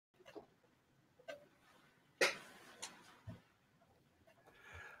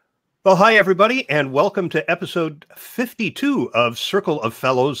Well, hi, everybody, and welcome to episode 52 of Circle of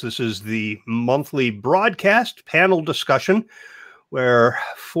Fellows. This is the monthly broadcast panel discussion where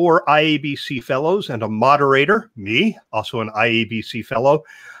 4 IABC Fellows and a moderator, me, also an IABC Fellow,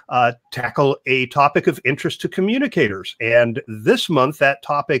 tackle a topic of interest to communicators. And this month, that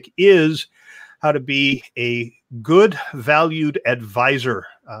topic is how to be a good, valued advisor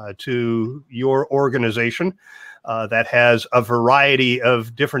to your organization. That has a variety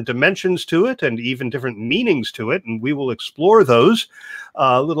of different dimensions to it and even different meanings to it. And we will explore those.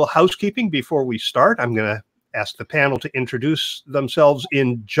 A little housekeeping before we start. I'm going to ask the panel to introduce themselves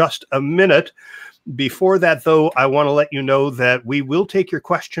in just a minute. Before that, though, I want to let you know that we will take your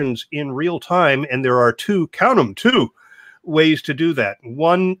questions in real time. And there are two ways to do that.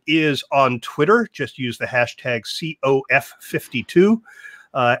 One is on Twitter. Just use the hashtag COF52.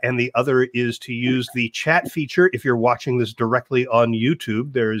 And the other is to use the chat feature. If you're watching this directly on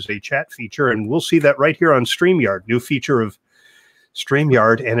YouTube, there is a chat feature, and we'll see that right here on StreamYard, new feature of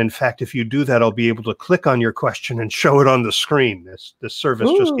StreamYard. And in fact, if you do that, I'll be able to click on your question and show it on the screen. This service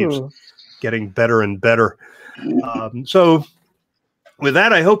just keeps getting better and better. So with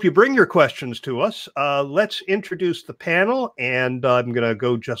that, I hope you bring your questions to us. Let's introduce the panel, and I'm going to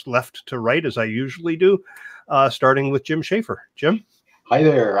go just left to right as I usually do, starting with Jim Schaefer. Jim? Hi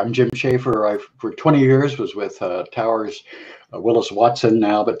there, I'm Jim Schaefer. I, for 20 years, was with Towers Willis Watson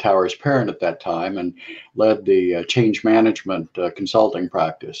now, but Towers Parent at that time, and led the change management consulting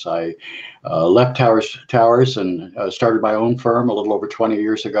practice. I left Towers and started my own firm a little over 20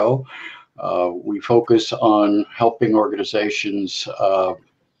 years ago. We focus on helping organizations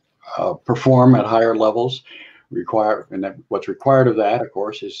perform at higher levels. What's required of that, of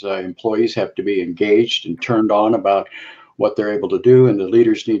course, is employees have to be engaged and turned on about what they're able to do, and the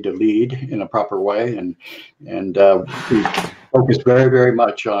leaders need to lead in a proper way. And we focus very, very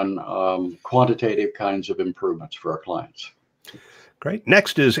much on quantitative kinds of improvements for our clients. Great.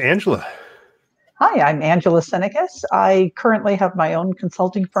 Next is Angela. Hi, I'm Angela Senekes. I currently have my own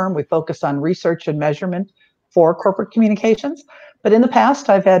consulting firm. We focus on research and measurement for corporate communications. But in the past,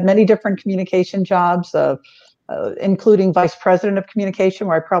 I've had many different communication jobs, including vice president of communication,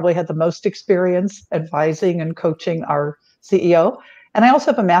 where I probably had the most experience advising and coaching our CEO. And I also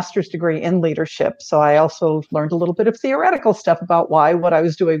have a master's degree in leadership. So I also learned a little bit of theoretical stuff about why what I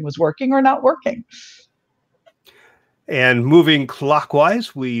was doing was working or not working. And moving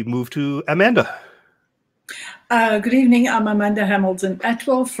clockwise, we move to Amanda. Good evening. I'm Amanda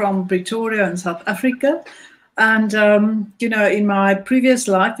Hamilton-Atwell from Pretoria in South Africa. And, in my previous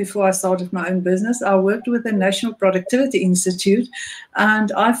life, before I started my own business, I worked with the National Productivity Institute,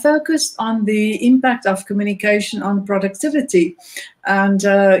 and I focused on the impact of communication on productivity and,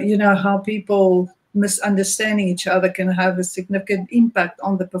 how people misunderstanding each other can have a significant impact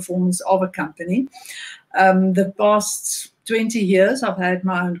on the performance of a company. The past 20 years, I've had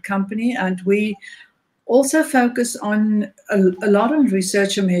my own company, and we also focus on a lot on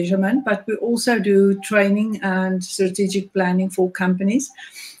research and measurement, but we also do training and strategic planning for companies.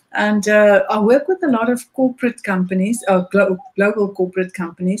 And I work with a lot of corporate companies, global corporate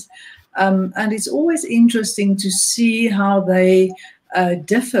companies, and it's always interesting to see how they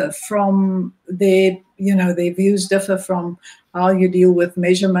differ from their views differ from how you deal with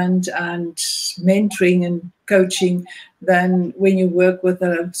measurement and mentoring and coaching than when you work with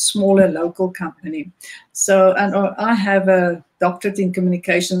a smaller local company. So, and I have a doctorate in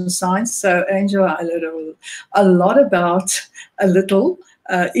communication science. So, Angela, I learned a lot about a little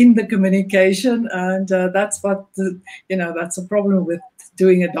in the communication, and that's what that's a problem with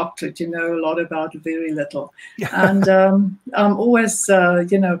doing a doctorate. You know a lot about very little, and I'm always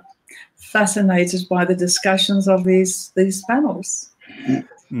fascinated by the discussions of these panels.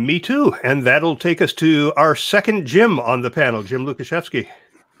 Me too. And that'll take us to our second Jim on the panel, Jim Lukashevsky.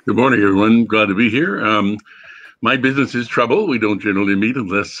 Good morning, everyone. Glad to be here. My business is trouble. We don't generally meet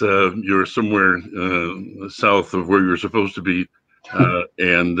unless you're somewhere south of where you're supposed to be.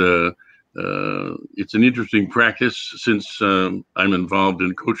 It's an interesting practice since I'm involved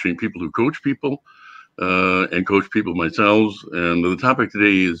in coaching people who coach people and coach people myself. And the topic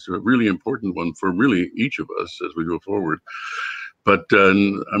today is a really important one for really each of us as we go forward. But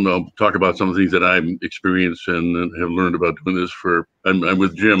I'll talk about some of the things that I've experienced and have learned about doing this I'm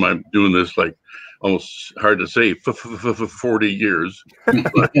with Jim. I'm doing this like almost hard to say, 40 years.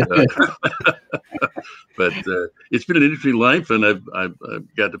 But it's been an interesting life, and I've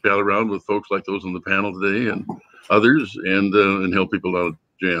got to pal around with folks like those on the panel today and others, and help people out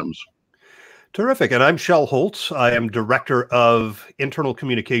jams. Terrific. And I'm Shel Holtz. I am Director of Internal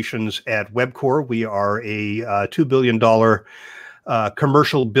Communications at Webcor. We are a $2 billion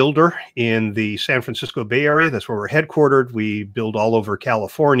commercial builder in the San Francisco Bay Area. That's where we're headquartered. We build all over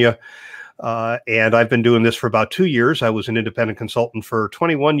California. And I've been doing this for about 2 years. I was an independent consultant for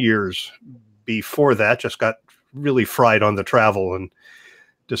 21 years before that. Just got really fried on the travel and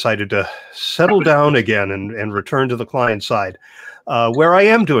decided to settle down again and return to the client side, where I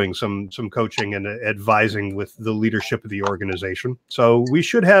am doing some coaching and advising with the leadership of the organization. So we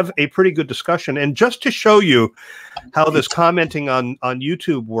should have a pretty good discussion. And just to show you how this commenting on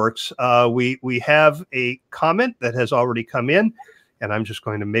YouTube works, we have a comment that has already come in, and I'm just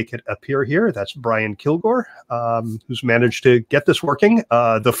going to make it appear here. That's Brian Kilgore, who's managed to get this working.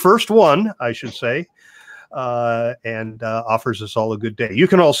 The first one, I should say, and offers us all a good day. You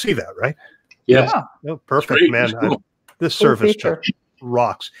can all see that, right? Yes. Oh, perfect, man. Cool. This service just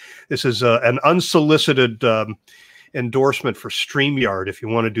rocks. This is an unsolicited endorsement for StreamYard if you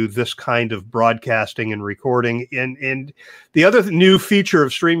want to do this kind of broadcasting and recording. And the other new feature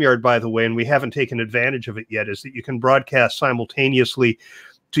of StreamYard, by the way, and we haven't taken advantage of it yet, is that you can broadcast simultaneously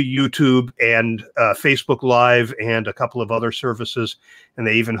to YouTube and Facebook Live and a couple of other services. And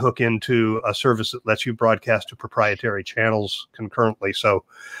they even hook into a service that lets you broadcast to proprietary channels concurrently. So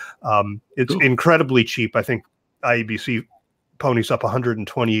it's incredibly cheap. I think IABC ponies up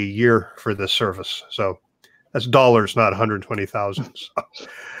 $120 a year for this service. So that's dollars, not 120,000.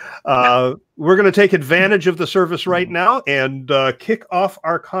 So, we're going to take advantage of the service right now and kick off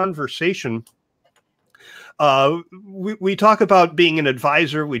our conversation. We talk about being an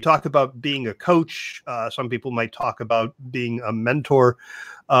advisor. We talk about being a coach. Some people might talk about being a mentor.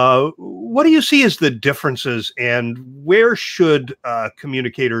 What do you see as the differences, and where should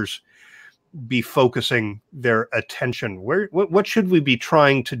communicators be focusing their attention? What should we be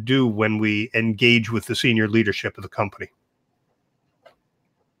trying to do when we engage with the senior leadership of the company?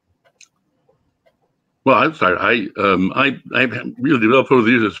 Well, I'm sorry. I've really developed over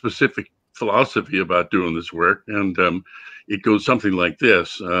the years a specific philosophy about doing this work, and it goes something like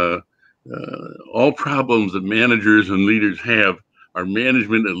this. All problems that managers and leaders have are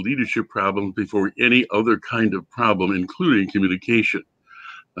management and leadership problems before any other kind of problem, including communication.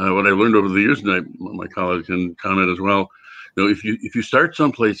 What I learned over the years, and my colleagues can comment as well, if you start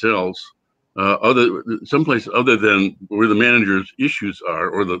someplace else, someplace other than where the manager's issues are,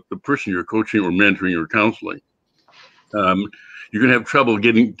 or the person you're coaching or mentoring or counseling, you're going to have trouble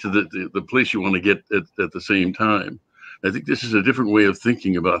getting to the place you want to get at the same time. I think this is a different way of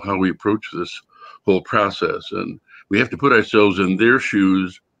thinking about how we approach this whole process. And we have to put ourselves in their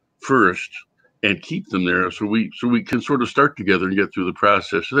shoes first and keep them there so we can sort of start together and get through the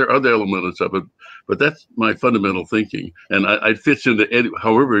process. So there are other elements of it, but that's my fundamental thinking. And it fits into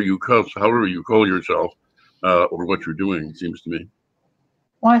however you call yourself or what you're doing, it seems to me.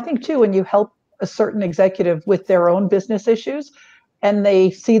 Well, I think, too, when you help a certain executive with their own business issues and they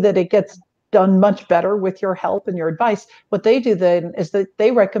see that it gets done much better with your help and your advice, what they do then is that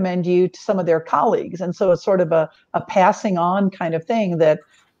they recommend you to some of their colleagues. And so it's sort of a passing on kind of thing, that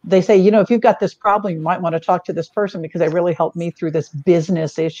they say, if you've got this problem, you might want to talk to this person because they really helped me through this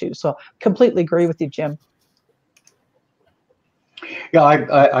business issue. So completely agree with you, Jim. Yeah,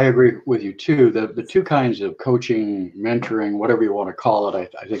 I agree with you too. The two kinds of coaching, mentoring, whatever you want to call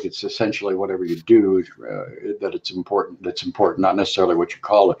it, I think it's essentially whatever you do that it's important. That's important, not necessarily what you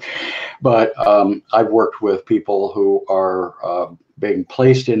call it. But I've worked with people who are being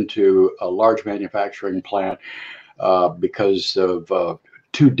placed into a large manufacturing plant because of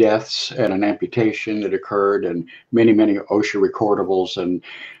 2 deaths and an amputation that occurred, and many OSHA recordables. And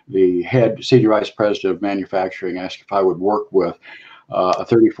the senior vice president of manufacturing asked if I would work with a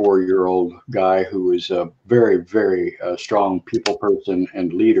 34-year-old guy who is a very, very strong people person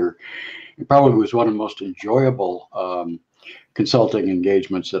and leader. It probably was one of the most enjoyable consulting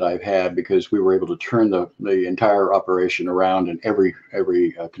engagements that I've had, because we were able to turn the entire operation around in every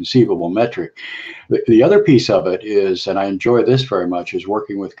conceivable metric. The other piece of it is, and I enjoy this very much, is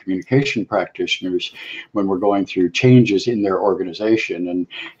working with communication practitioners when we're going through changes in their organization, and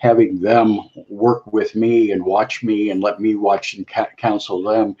having them work with me and watch me and let me watch and counsel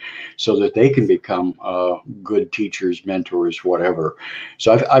them so that they can become good teachers, mentors, whatever.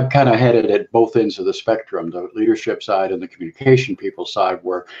 So I've kind of had it at both ends of the spectrum, the leadership side and the communication people side,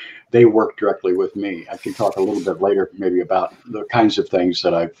 where they work directly with me. I can talk a little bit later maybe about the kinds of things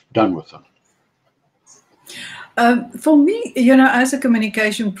that I've done with them. For me, as a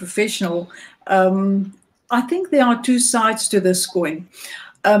communication professional, I think there are 2 sides to this coin.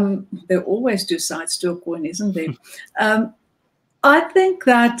 There are always 2 sides to a coin, isn't there? I think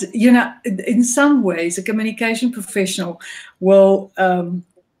that, in some ways, a communication professional will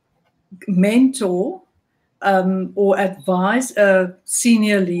mentor or advise a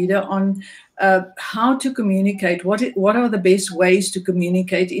senior leader on how to communicate, what are the best ways to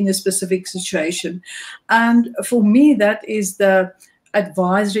communicate in a specific situation. And for me, that is the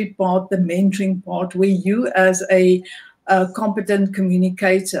advisory part, the mentoring part, where you as a competent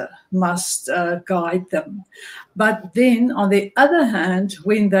communicator must guide them. But then on the other hand,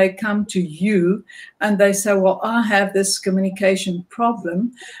 when they come to you and they say, well, I have this communication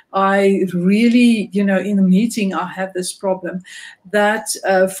problem, I really, in a meeting, I have this problem, that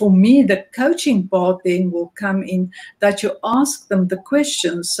for me, the coaching part then will come in, that you ask them the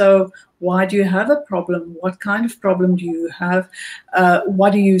questions. So why do you have a problem? What kind of problem do you have?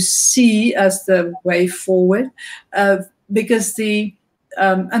 What do you see as the way forward? Because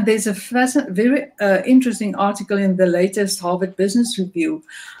and there's a very interesting article in the latest Harvard Business Review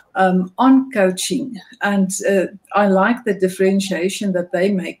on coaching. And I like the differentiation that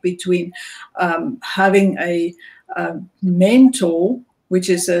they make between having a mentor, which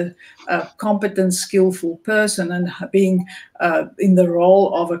is a competent, skillful person, and being in the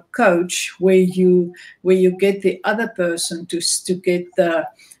role of a coach, where you get the other person to get the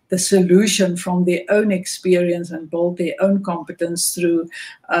solution from their own experience and build their own competence through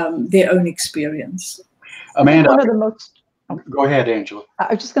their own experience. Amanda, go ahead, Angela.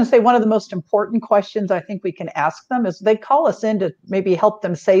 I was just going to say, one of the most important questions I think we can ask them is, they call us in to maybe help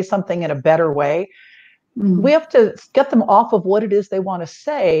them say something in a better way. We have to get them off of what it is they want to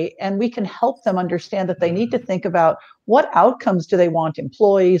say, and we can help them understand that they need to think about what outcomes do they want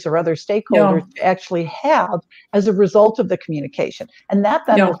employees or other stakeholders to actually have as a result of the communication. And that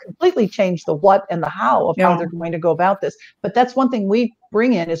then will completely change the what and the how of how they're going to go about this. But that's one thing we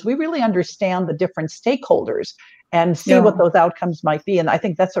bring in, is we really understand the different stakeholders and see what those outcomes might be. And I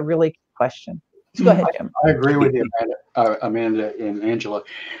think that's a really good question. So go ahead, Jim. I agree with you, Amanda and Angela.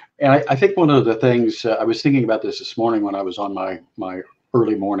 And I think one of the things, I was thinking about this morning when I was on my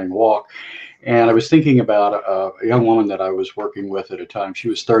early morning walk, and I was thinking about a young woman that I was working with at a time. She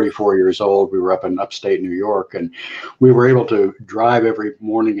was 34 years old. We were up in upstate New York, and we were able to drive every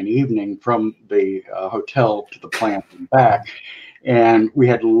morning and evening from the hotel to the plant and back. And we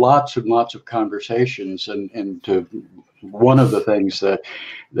had lots and lots of conversations, and one of the things that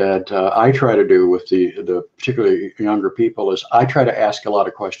I try to do with the particularly younger people is I try to ask a lot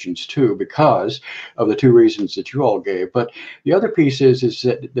of questions too, because of the two reasons that you all gave. But the other piece is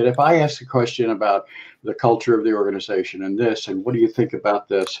that if I ask a question about the culture of the organization and this, and what do you think about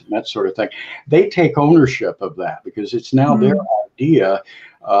this, and that sort of thing, they take ownership of that because it's now their idea.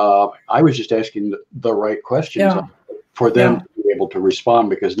 I was just asking the right questions for them to be able to respond,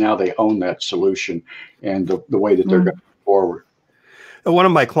 because now they own that solution and the way that they're going forward. One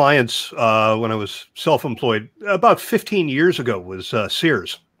of my clients, when I was self-employed about 15 years ago, was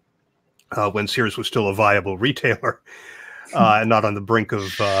Sears, when Sears was still a viable retailer and not on the brink of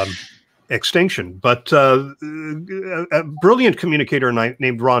extinction. But a brilliant communicator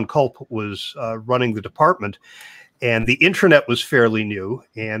named Ron Culp was running the department, and the intranet was fairly new,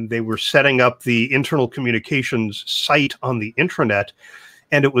 and they were setting up the internal communications site on the intranet.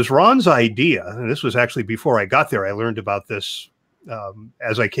 And it was Ron's idea, and this was actually before I got there. I learned about this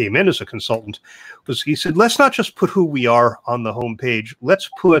as I came in as a consultant. Was he said, let's not just put who we are on the homepage. Let's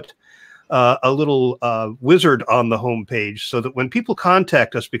put a little wizard on the homepage, so that when people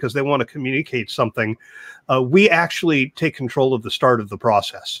contact us because they want to communicate something, we actually take control of the start of the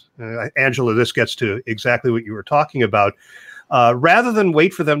process. Angela, this gets to exactly what you were talking about. Rather than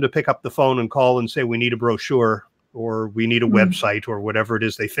wait for them to pick up the phone and call and say, we need a brochure, or we need a website, or whatever it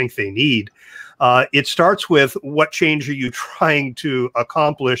is they think they need. It starts with, what change are you trying to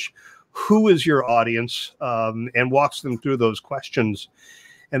accomplish? Who is your audience? And walks them through those questions.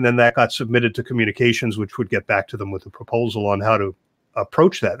 And then that got submitted to communications, which would get back to them with a proposal on how to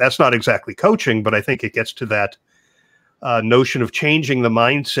approach that. That's not exactly coaching, but I think it gets to that notion of changing the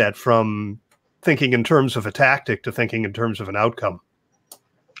mindset from thinking in terms of a tactic to thinking in terms of an outcome.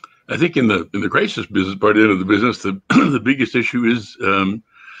 I think in the crisis business part of the business, the biggest issue is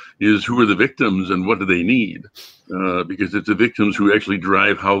who are the victims and what do they need? Because it's the victims who actually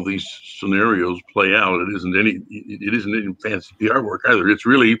drive how these scenarios play out. It isn't any fancy PR work either. It's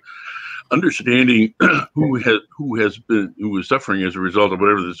really understanding who is suffering as a result of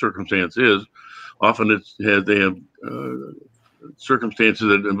whatever the circumstance is. Often they have circumstances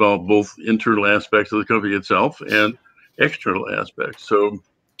that involve both internal aspects of the company itself and external aspects. So,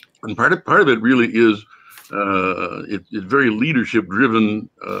 and part of it really is it's very leadership-driven,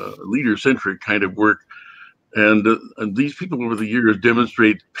 leader-centric kind of work. And these people over the years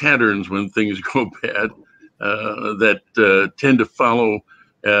demonstrate patterns when things go bad that tend to follow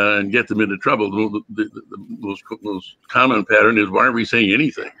and get them into trouble. The most common pattern is, why are we saying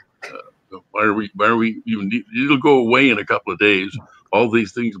anything? Why are we even? It'll go away in a couple of days. All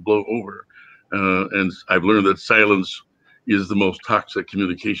these things blow over, and I've learned that silence is the most toxic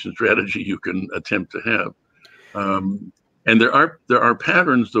communication strategy you can attempt to have. And there are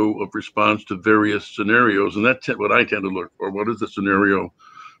patterns, though, of response to various scenarios, and that's what I tend to look for. What is the scenario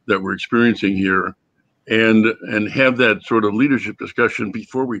that we're experiencing here, and have that sort of leadership discussion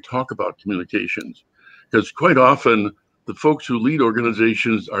before we talk about communications, because quite often the folks who lead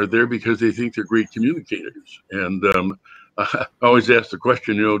organizations are there because they think they're great communicators. And I always ask the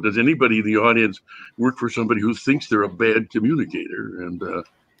question, does anybody in the audience work for somebody who thinks they're a bad communicator? And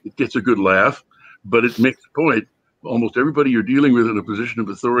it gets a good laugh, but it makes the point. Almost everybody you're dealing with in a position of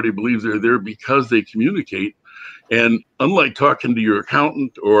authority believes they're there because they communicate. And unlike talking to your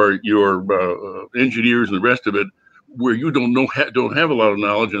accountant or your engineers and the rest of it, where you don't have a lot of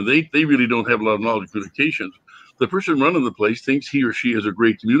knowledge, and they really don't have a lot of knowledge of communications, the person running the place thinks he or she is a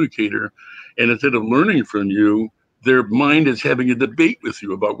great communicator, and instead of learning from you, their mind is having a debate with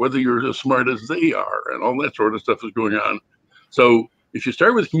you about whether you're as smart as they are, and all that sort of stuff is going on. So if you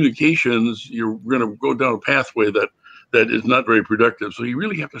start with communications, you're going to go down a pathway that is not very productive. So you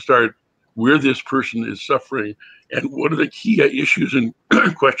really have to start where this person is suffering and what are the key issues and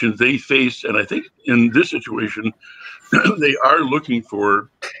questions they face. And I think in this situation, they are looking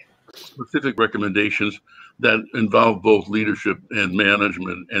for specific recommendations that involve both leadership and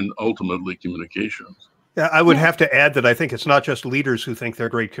management and ultimately communications. Yeah, I would have to add that I think it's not just leaders who think they're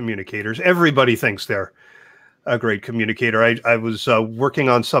great communicators. Everybody thinks they're a great communicator. I was working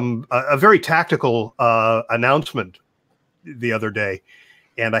on a very tactical announcement the other day,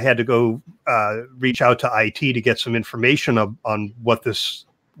 and I had to go reach out to IT to get some information on what this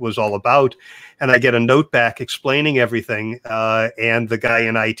was all about. And I get a note back explaining everything. And the guy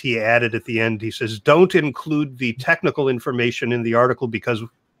in IT added at the end, he says, "Don't include the technical information in the article because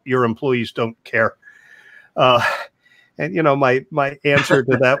your employees don't care." And, my answer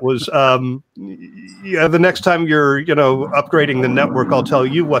to that was, the next time you're, upgrading the network, I'll tell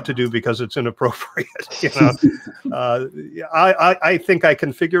you what to do because it's inappropriate. I think I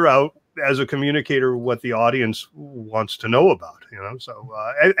can figure out as a communicator what the audience wants to know about, so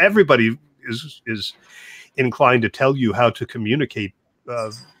everybody is inclined to tell you how to communicate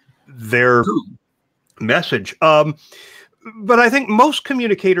their message. But I think most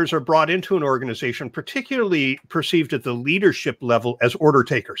communicators are brought into an organization, particularly perceived at the leadership level, as order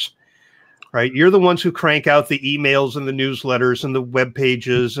takers, right? You're the ones who crank out the emails and the newsletters and the web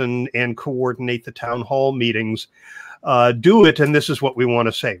pages and coordinate the town hall meetings. Do it, and this is what we want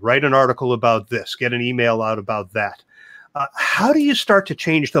to say. Write an article about this. Get an email out about that. How do you start to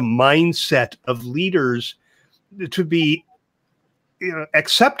change the mindset of leaders to be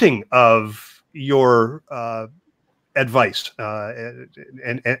accepting of your advice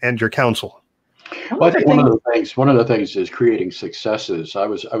and your counsel? Well, I think one of the things is creating successes. I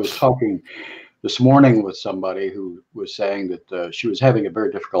was talking this morning with somebody who was saying that she was having a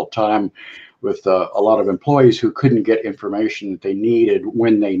very difficult time with a lot of employees who couldn't get information that they needed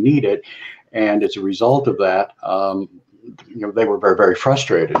when they need it, and as a result of that, they were very, very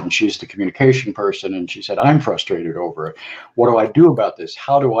frustrated. And she's the communication person, and she said, "I'm frustrated over it. What do I do about this?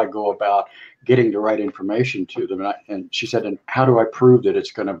 How do I go about getting the right information to them?" And she said, "And how do I prove that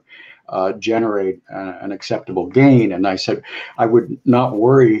it's going to generate an acceptable gain?" And I said, I would not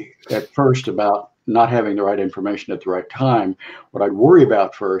worry at first about not having the right information at the right time. What I'd worry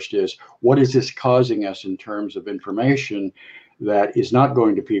about first is, what is this causing us in terms of information that is not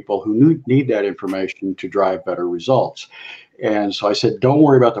going to people who need that information to drive better results? And so I said, don't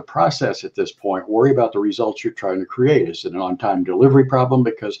worry about the process at this point. Worry about the results you're trying to create. Is it an on-time delivery problem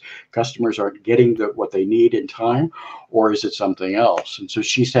because customers aren't getting what they need in time, or is it something else? And so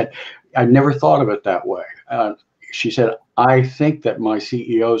she said, I never thought of it that way. She said, I think that my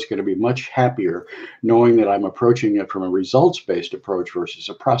CEO is going to be much happier knowing that I'm approaching it from a results-based approach versus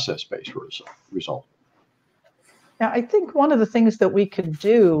a process-based result. Now, I think one of the things that we could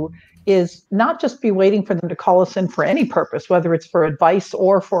do is not just be waiting for them to call us in for any purpose, whether it's for advice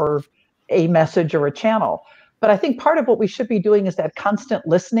or for a message or a channel. But I think part of what we should be doing is that constant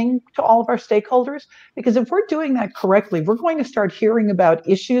listening to all of our stakeholders, because if we're doing that correctly, we're going to start hearing about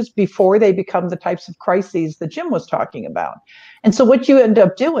issues before they become the types of crises that Jim was talking about. And so what you end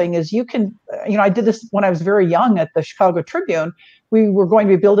up doing is you can, I did this when I was very young at the Chicago Tribune. we were going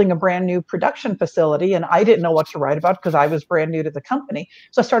to be building a brand new production facility, and I didn't know what to write about because I was brand new to the company.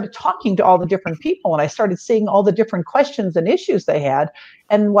 So I started talking to all the different people, and I started seeing all the different questions and issues they had.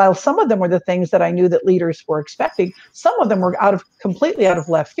 And while some of them were the things that I knew that leaders were expecting, some of them were completely out of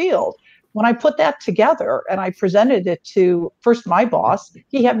left field. When I put that together and I presented it to first my boss,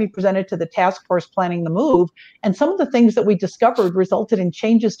 he had me present it to the task force planning the move. And some of the things that we discovered resulted in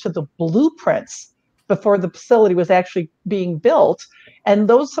changes to the blueprints before the facility was actually being built.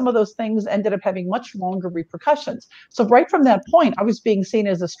 And some of those things ended up having much longer repercussions. So right from that point, I was being seen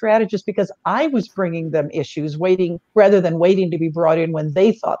as a strategist because I was bringing them issues, rather than waiting to be brought in when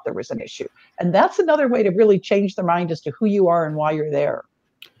they thought there was an issue. And that's another way to really change their mind as to who you are and why you're there.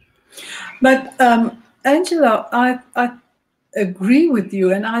 But Angela, I agree with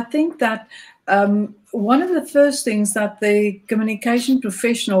you, and I think that one of the first things that the communication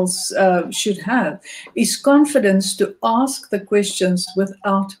professionals should have is confidence to ask the questions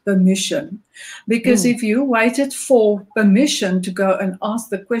without permission. Because if you waited for permission to go and ask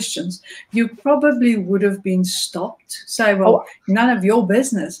the questions, you probably would have been stopped. Say, well, none of your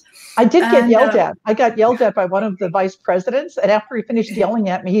business. I did get yelled at. I got yelled at by one of the vice presidents, and after he finished yelling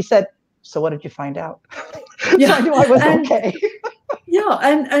at me, he said, "So what did you find out?" Yeah, so I knew I was okay. Yeah,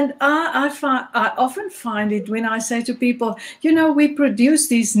 and I often find it when I say to people, you know, we produce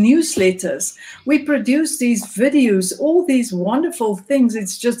these newsletters, we produce these videos, all these wonderful things.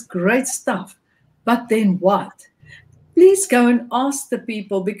 It's just great stuff. But then what? Please go and ask the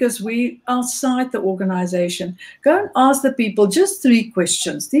people, because we outside the organization. Go and ask the people just 3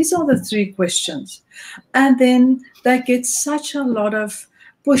 questions. These are the 3 questions. And then they get such a lot of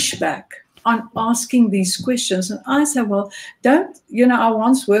pushback on asking these questions. And I said, well, I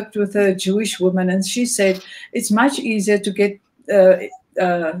once worked with a Jewish woman, and she said it's much easier to get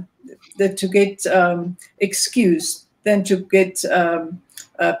excused than to get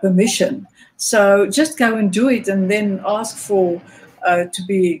permission. So just go and do it, and then ask for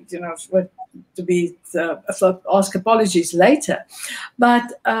ask apologies later.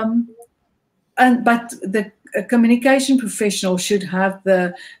 But a communication professional should have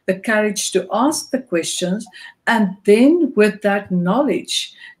the courage to ask the questions, and then with that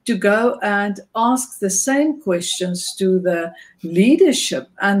knowledge to go and ask the same questions to the leadership,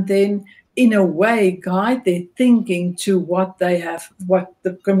 and then in a way guide their thinking to what the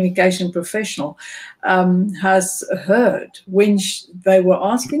communication professional has heard when they were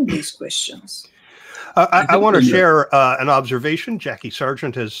asking these questions. I want to share an observation. Jackie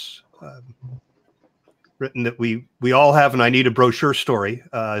Sargent has written that we all have an I need a brochure story,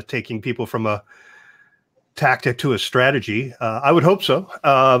 taking people from a tactic to a strategy. I would hope so.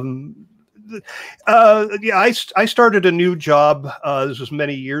 I started a new job. This was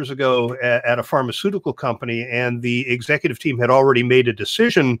many years ago at a pharmaceutical company, and the executive team had already made a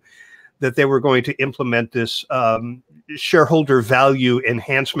decision that they were going to implement this shareholder value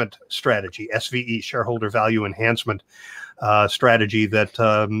enhancement strategy, SVE, shareholder value enhancement strategy that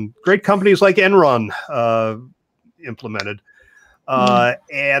great companies like Enron implemented.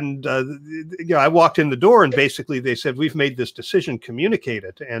 And I walked in the door, and basically they said, "We've made this decision, communicate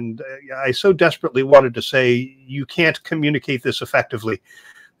it." And I so desperately wanted to say, you can't communicate this effectively.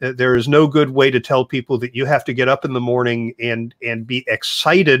 There is no good way to tell people that you have to get up in the morning and be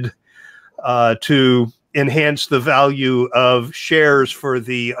excited to enhance the value of shares for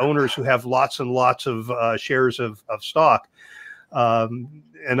the owners who have lots and lots of shares of stock.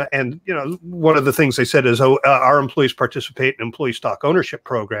 And one of the things they said is, our employees participate in employee stock ownership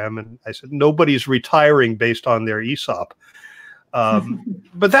program. And I said, nobody's retiring based on their ESOP.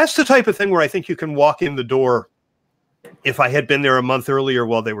 But that's the type of thing where I think you can walk in the door. If I had been there a month earlier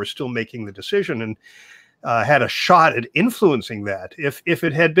while they were still making the decision and had a shot at influencing that. If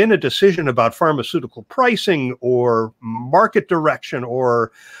it had been a decision about pharmaceutical pricing or market direction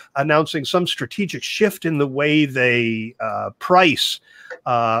or announcing some strategic shift in the way they price,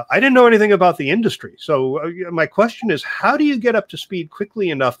 I didn't know anything about the industry. So my question is, how do you get up to speed quickly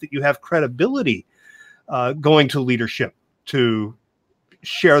enough that you have credibility going to leadership to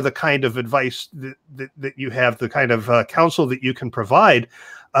share the kind of advice that you have, the kind of counsel that you can provide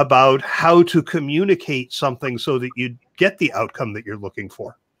about how to communicate something so that you get the outcome that you're looking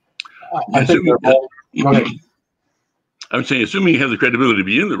for? I think go ahead. I would say, assuming you have the credibility to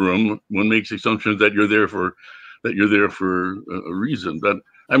be in the room, one makes assumptions that you're there for a reason. But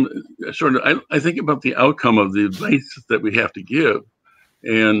I think about the outcome of the advice that we have to give,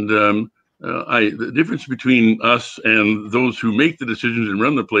 and the difference between us and those who make the decisions and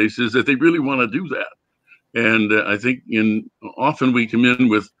run the place is that they really want to do that. And I think often we come in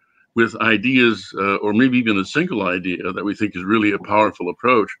with with ideas, or maybe even a single idea that we think is really a powerful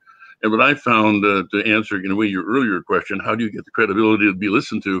approach. And what I found, to answer in a way your earlier question, how do you get the credibility to be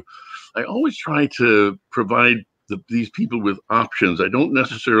listened to? I always try to provide these people with options. I don't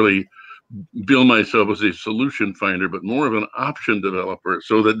necessarily bill myself as a solution finder, but more of an option developer,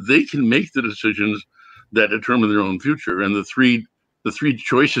 so that they can make the decisions that determine their own future. And the three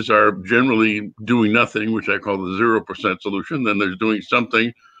choices are generally doing nothing, which I call the 0% solution. Then there's doing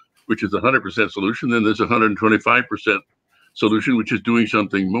something, which is a 100% solution. Then there's a 125% solution, which is doing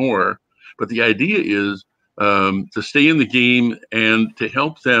something more. But the idea is to stay in the game and to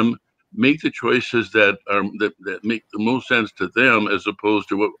help them make the choices that make the most sense to them, as opposed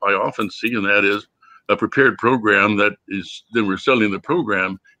to what I often see, and that is a prepared program that is, then we're selling the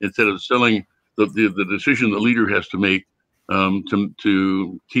program instead of selling the decision the leader has to make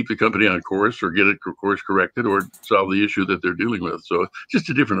to keep the company on course, or get it course corrected, or solve the issue that they're dealing with. So just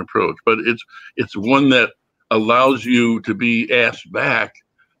a different approach, but it's one that allows you to be asked back,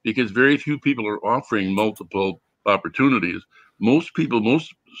 because very few people are offering multiple opportunities. Most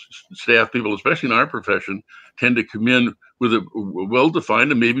staff people, especially in our profession, tend to come in with a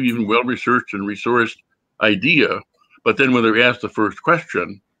well-defined and maybe even well-researched and resourced idea, but then when they're asked the first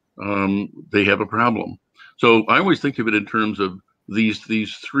question, they have a problem. So I always think of it in terms of these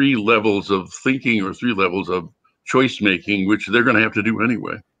three levels of thinking, or three levels of choice making, which they're going to have to do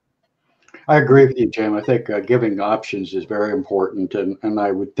anyway. I agree with you, Jim. I think giving options is very important, and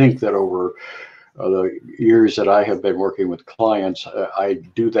I would think that over the years that I have been working with clients, I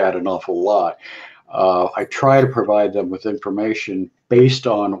do that an awful lot. I try to provide them with information based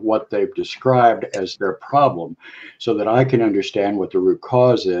on what they've described as their problem, so that I can understand what the root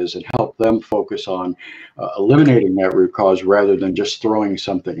cause is and help them focus on eliminating that root cause, rather than just throwing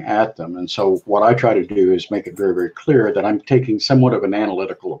something at them. And so what I try to do is make it very, very clear that I'm taking somewhat of an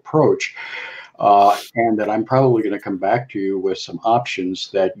analytical approach, and that I'm probably going to come back to you with some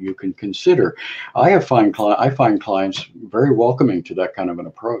options that you can consider. I find clients very welcoming to that kind of an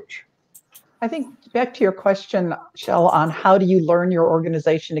approach. I think back to your question, Shell, on how do you learn your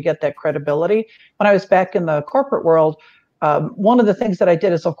organization to get that credibility? When I was back in the corporate world, one of the things that I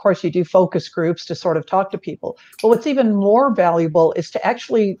did is, of course, you do focus groups to sort of talk to people. But what's even more valuable is to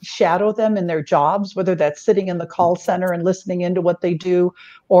actually shadow them in their jobs, whether that's sitting in the call center and listening into what they do,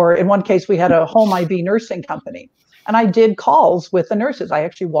 or in one case, we had a home IV nursing company. And I did calls with the nurses. I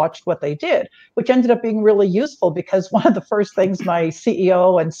actually watched what they did, which ended up being really useful, because one of the first things my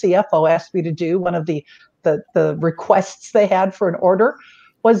CEO and CFO asked me to do, one of the requests they had for an order,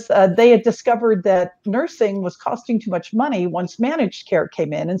 was they had discovered that nursing was costing too much money once managed care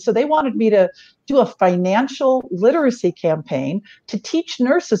came in. And so they wanted me to do a financial literacy campaign to teach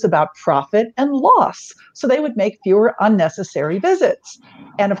nurses about profit and loss, so they would make fewer unnecessary visits.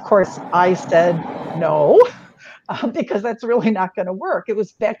 And of course, I said no. Because that's really not going to work. It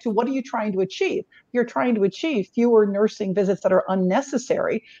was back to, what are you trying to achieve? You're trying to achieve fewer nursing visits that are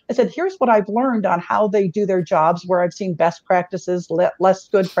unnecessary. I said, here's what I've learned on how they do their jobs, where I've seen best practices, less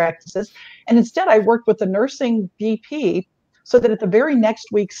good practices. And instead, I worked with the nursing VP, so that at the very next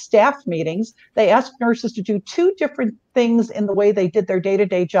week's staff meetings, they asked nurses to do 2 different things in the way they did their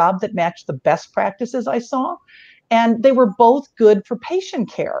day-to-day job that matched the best practices I saw. And they were both good for patient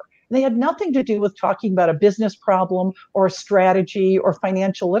care. They had nothing to do with talking about a business problem or a strategy or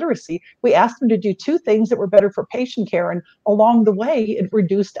financial literacy. We asked them to do 2 things that were better for patient care, and along the way, it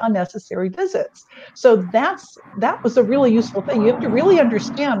reduced unnecessary visits. So that was a really useful thing. You have to really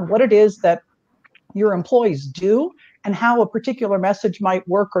understand what it is that your employees do and how a particular message might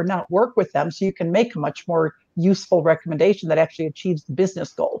work or not work with them, so you can make a much more useful recommendation that actually achieves the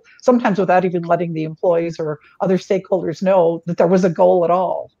business goal, sometimes without even letting the employees or other stakeholders know that there was a goal at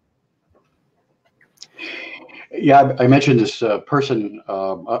all. Yeah, I mentioned this person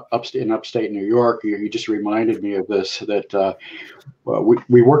in upstate New York. You just reminded me of this, that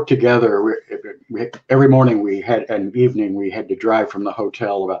we worked together. Every morning and evening, we had to drive from the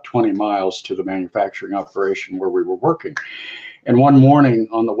hotel about 20 miles to the manufacturing operation where we were working. And one morning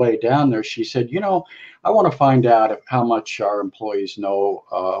on the way down there, she said, I want to find out how much our employees know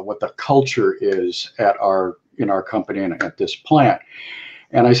what the culture is in our company and at this plant.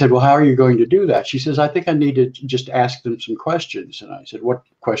 And I said, well, how are you going to do that? She says, I think I need to just ask them some questions. And I said, what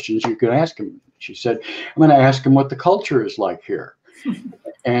questions you can ask them? She said, I'm going to ask them what the culture is like here.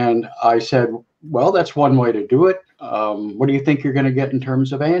 And I said, well, that's one way to do it. What do you think you're going to get in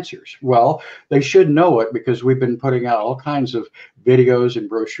terms of answers? Well, they should know it, because we've been putting out all kinds of videos and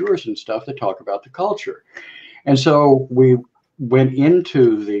brochures and stuff that talk about the culture. And so we went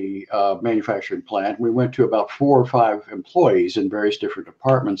into the manufacturing plant. We went to about 4 or 5 employees in various different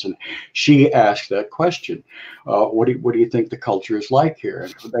departments, and she asked that question: what do you think the culture is like here?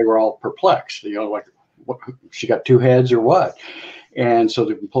 And they were all perplexed. Like, what, she got 2 heads or what? And so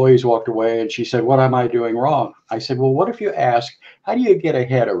the employees walked away, and she said, "What am I doing wrong?" I said, "Well, what if you ask, how do you get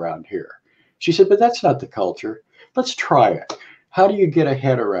ahead around here?" She said, "But that's not the culture. Let's try it. How do you get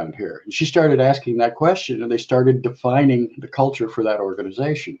ahead around here?" And she started asking that question, and they started defining the culture for that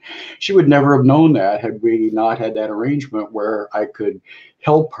organization. She would never have known that had we not had that arrangement where I could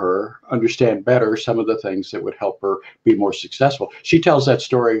help her understand better some of the things that would help her be more successful. She tells that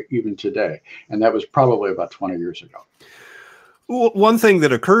story even today, and that was probably about 20 years ago. One thing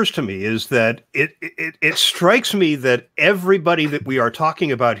that occurs to me is that it strikes me that everybody that we are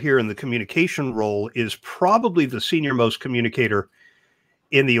talking about here in the communication role is probably the senior most communicator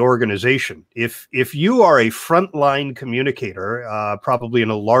in the organization. If you are a frontline communicator, probably in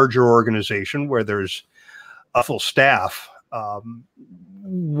a larger organization where there's a full staff, how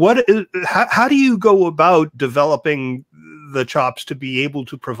do you go about developing the chops to be able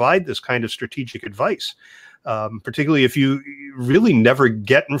to provide this kind of strategic advice? Particularly if you really never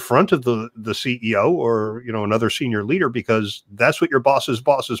get in front of the CEO or another senior leader, because that's what your boss's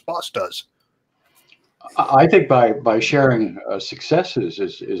boss's boss does. I think by sharing successes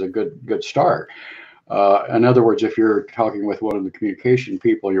is a good start. In other words, if you're talking with one of the communication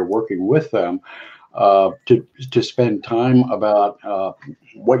people, you're working with them to spend time about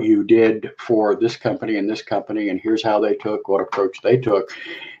what you did for this company, and here's how they took, what approach they took.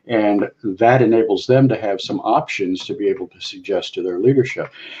 And that enables them to have some options to be able to suggest to their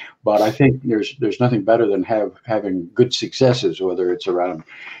leadership. But I think there's nothing better than having good successes, whether it's around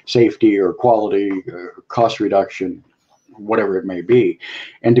safety or quality, or cost reduction, whatever it may be.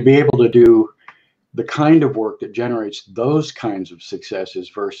 And to be able to do the kind of work that generates those kinds of successes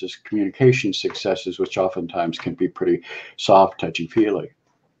versus communication successes, which oftentimes can be pretty soft, touchy-feely.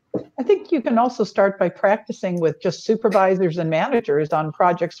 I think you can also start by practicing with just supervisors and managers on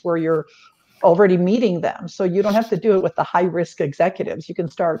projects where you're already meeting them. So you don't have to do it with the high-risk executives. You can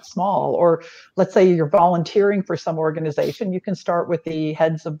start small. Or let's say you're volunteering for some organization. You can start with the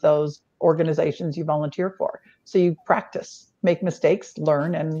heads of those organizations you volunteer for. So you practice, make mistakes,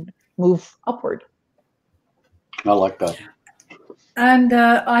 learn, and move upward. I like that. And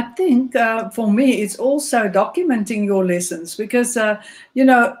I think for me, it's also documenting your lessons, because,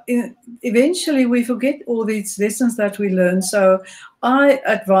 eventually we forget all these lessons that we learn. So I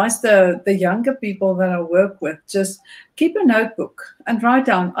advise the younger people that I work with, just keep a notebook and write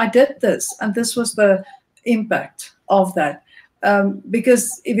down, I did this, and this was the impact of that.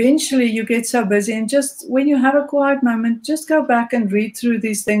 Because eventually you get so busy, and just when you have a quiet moment, just go back and read through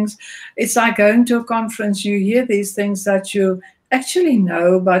these things. It's like going to a conference, you hear these things that you actually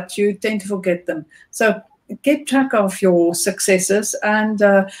know, but you tend to forget them. So keep track of your successes and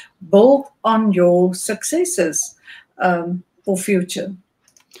build on your successes for future.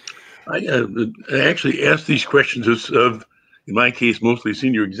 I actually asked these questions of, in my case, mostly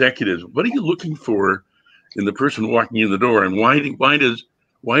senior executives. What are you looking for in the person walking in the door, and why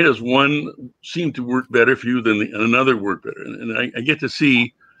does one seem to work better for you than another work better? And I get to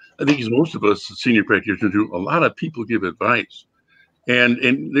see, I think as most of us senior practitioners do, a lot of people give advice.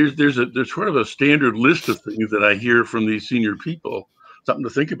 And there's sort of a standard list of things that I hear from these senior people, something to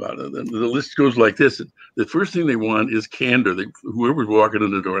think about. And the list goes like this. The first thing they want is candor. Whoever's walking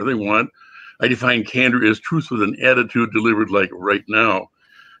in the door, I define candor as truth with an attitude delivered like right now.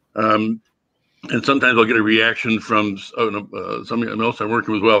 And sometimes I'll get a reaction from someone else I'm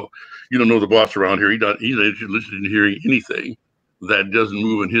working with. Well, you don't know the boss around here. He's not interested in hearing anything that doesn't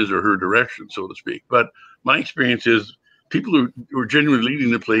move in his or her direction, so to speak. But my experience is, people who are genuinely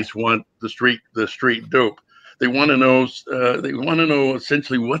leading the place want the straight dope. They want to know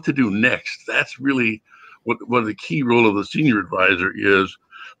essentially what to do next. That's really what the key role of the senior advisor is,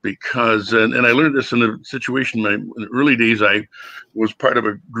 because and I learned this in a situation in the early days. I was part of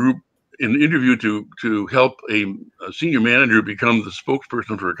a group in an interview to help a senior manager become the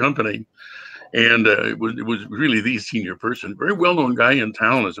spokesperson for a company, and it was really the senior person, very well-known guy in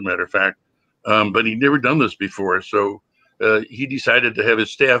town, as a matter of fact, but he'd never done this before, so. He decided to have his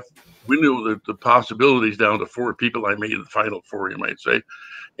staff window the possibilities down to 4 people. I made the final 4, you might say.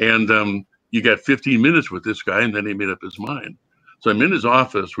 And you got 15 minutes with this guy, and then he made up his mind. So I'm in his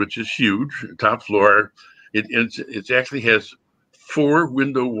office, which is huge, top floor. It actually has 4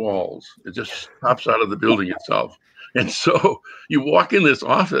 window walls. It just pops out of the building itself. And so you walk in this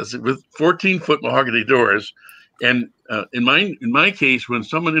office with 14-foot mahogany doors, and In my case, when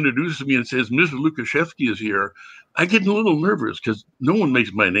someone introduces me and says Mr. Lukashevsky is here, I get a little nervous because no one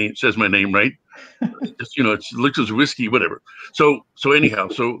says my name right. Just, it's Luxus whiskey, whatever. So anyhow,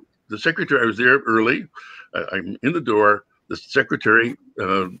 so the secretary, I was there early. I'm in the door. The secretary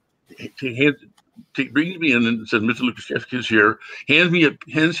brings me in and says, Mr. Lukashevsky is here.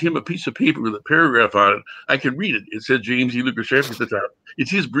 Hands him a piece of paper with a paragraph on it. I can read it. It said James E. Lukashevsky at the top.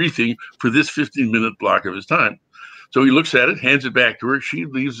 It's his briefing for this 15-minute block of his time. So he looks at it, hands it back to her. She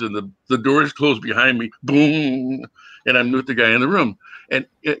leaves, and the door is closed behind me. Boom, and I'm with the guy in the room. And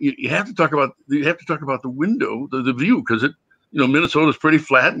you have to talk about the window, the view, because Minnesota's pretty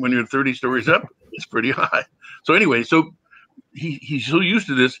flat, and when you're 30 stories up, it's pretty high. So anyway, so he's so used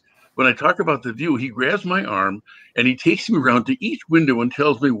to this. When I talk about the view, he grabs my arm and he takes me around to each window and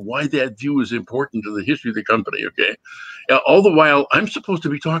tells me why that view is important to the history of the company. Okay. All the while, I'm supposed to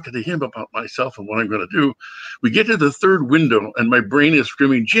be talking to him about myself and what I'm going to do. We get to the third window and my brain is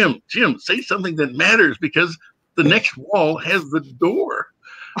screaming, Jim, say something that matters, because the next wall has the door.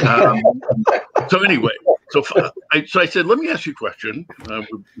 So anyway, so I said, let me ask you a question.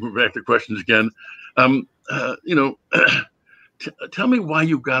 We're back to questions again. Tell me why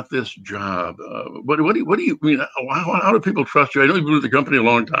you got this job. What do you mean? How do people trust you? I know you've been with the company a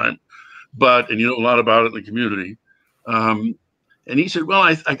long time, and you know a lot about it in the community. And he said, well,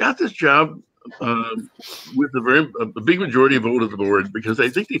 I got this job with a big majority of vote of the board because I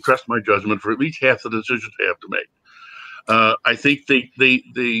think they trust my judgment for at least half the decisions I have to make. I think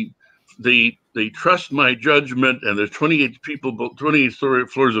they trust my judgment, and there's 28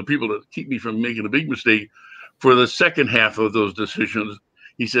 floors of people that keep me from making a big mistake for the second half of those decisions.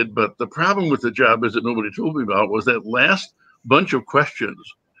 He said, but the problem with the job is that nobody told me about was that last bunch of questions.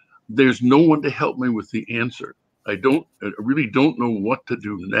 There's no one to help me with the answer. I really don't know what to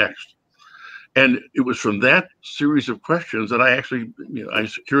do next. And it was from that series of questions that I actually, I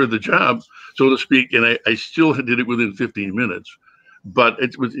secured the job, so to speak, and I still did it within 15 minutes. But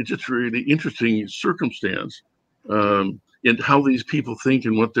it's just a really interesting circumstance in how these people think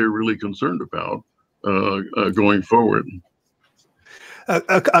and what they're really concerned about going forward.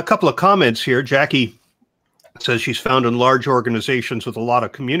 A couple of comments here. Jackie says she's found in large organizations with a lot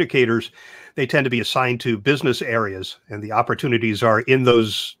of communicators, they tend to be assigned to business areas, and the opportunities are in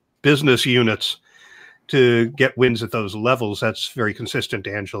those business units to get wins at those levels. That's very consistent,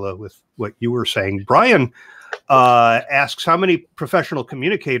 Angela, with what you were saying. Brian asks how many professional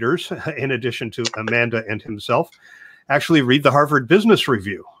communicators, in addition to Amanda and himself, actually read the Harvard Business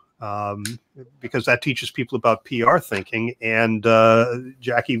Review, because that teaches people about PR thinking. And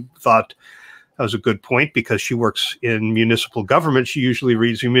Jackie thought that was a good point because she works in municipal government. She usually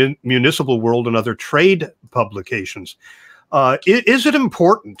reads Municipal World and other trade publications. Is it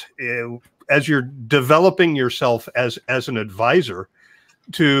important as you're developing yourself as an advisor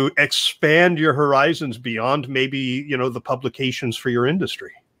to expand your horizons beyond maybe, the publications for your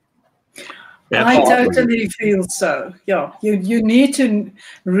industry? I totally feel so. Yeah, you need to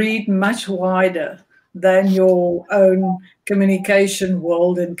read much wider than your own communication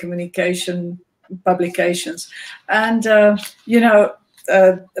world and communication publications. And,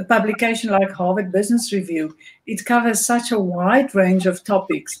 a publication like Harvard Business Review, it covers such a wide range of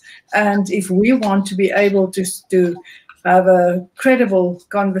topics. And if we want to be able to have a credible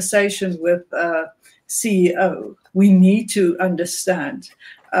conversation with CEO, we need to understand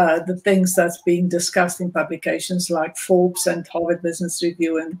the things that's being discussed in publications like Forbes and Harvard Business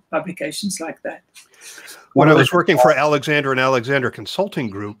Review and publications like that. When I was working for Alexander & Alexander Consulting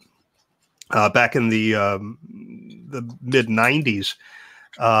Group back in the mid-90s,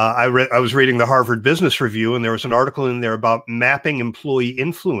 I was reading the Harvard Business Review, and there was an article in there about mapping employee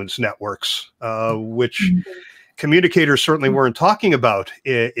influence networks, which communicators certainly weren't talking about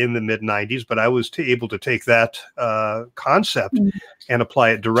in the mid-90s, but I was able to take that concept and apply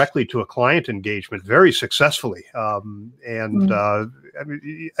it directly to a client engagement very successfully. I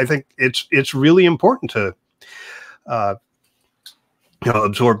think it's really important to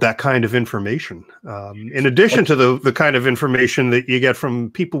absorb that kind of information. In addition to the kind of information that you get from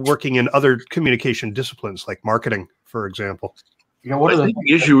people working in other communication disciplines, like marketing, for example. I think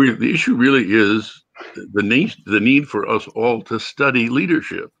the issue really is the need for us all to study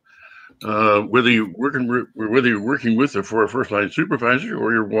leadership. Whether you're working with or for a first-line supervisor,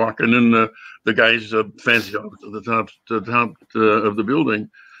 or you're walking in the guy's fancy office at the top of the building,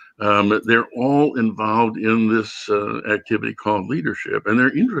 they're all involved in this activity called leadership, and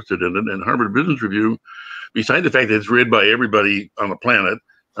they're interested in it. And Harvard Business Review, beside the fact that it's read by everybody on the planet,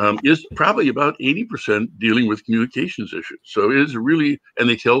 is probably about 80% dealing with communications issues. So it is really, and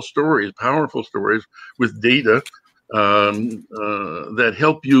they tell stories, powerful stories with data that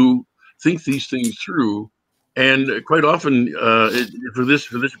help you think these things through. And quite often, for this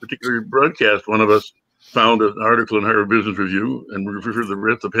particular broadcast, one of us found an article in Harvard Business Review, and we refer the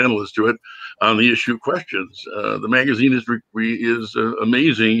rest of the panelists to it, on the issue of questions. The magazine is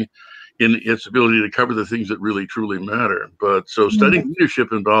amazing in its ability to cover the things that really truly matter. But so studying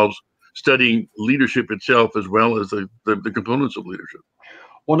leadership involves studying leadership itself as well as the components of leadership.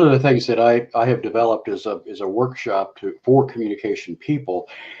 One of the things that I have developed is a workshop for communication people,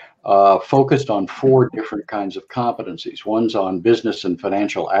 focused on 4 different kinds of competencies. One's on business and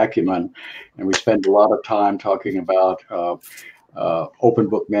financial acumen, and we spend a lot of time talking about open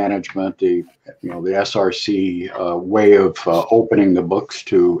book management, the SRC way of opening the books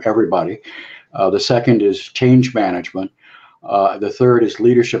to everybody. The second is change management. The third is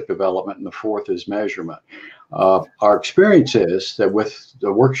leadership development, and the fourth is measurement. Our experience is that with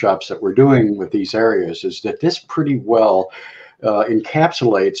the workshops that we're doing with these areas is that this pretty well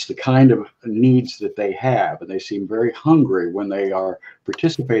encapsulates the kind of needs that they have, and they seem very hungry when they are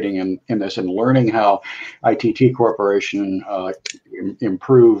participating in this and learning how ITT Corporation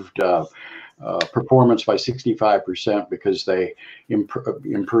improved performance by 65% because they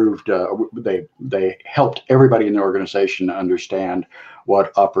improved. They helped everybody in the organization understand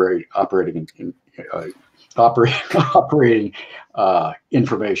what operating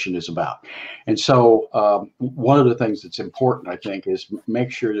information is about. And so one of the things that's important, I think, is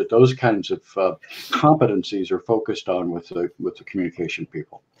make sure that those kinds of competencies are focused on with the communication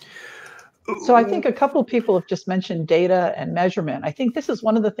people. So I think a couple of people have just mentioned data and measurement. I think this is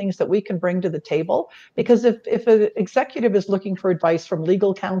one of the things that we can bring to the table, because if an executive is looking for advice from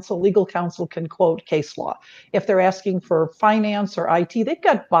legal counsel can quote case law. If they're asking for finance or IT, they've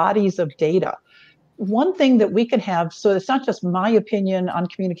got bodies of data. One thing that we can have, so it's not just my opinion on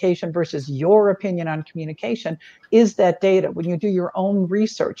communication versus your opinion on communication, is that data. When you do your own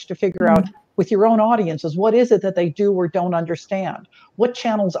research to figure out with your own audiences, what is it that they do or don't understand? What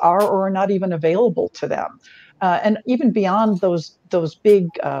channels are or are not even available to them? And even beyond those big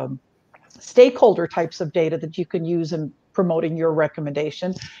stakeholder types of data that you can use in promoting your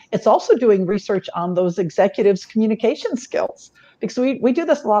recommendation, it's also doing research on those executives' communication skills. Because we do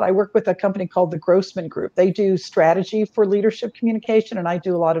this a lot. I work with a company called the Grossman Group. They do strategy for leadership communication, and I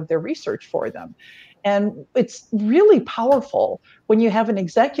do a lot of their research for them. And it's really powerful when you have an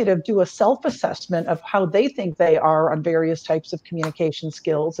executive do a self-assessment of how they think they are on various types of communication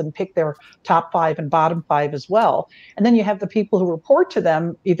skills and pick their top 5 and bottom 5 as well. And then you have the people who report to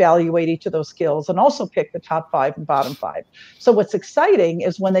them evaluate each of those skills and also pick the top 5 and bottom 5. So what's exciting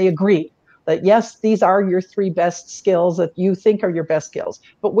is when they agree that, yes, these are your 3 best skills that you think are your best skills.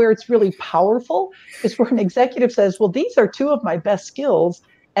 But where it's really powerful is where an executive says, well, these are 2 of my best skills.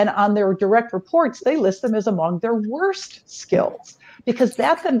 And on their direct reports, they list them as among their worst skills, because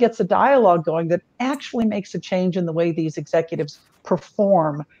that then gets a dialogue going that actually makes a change in the way these executives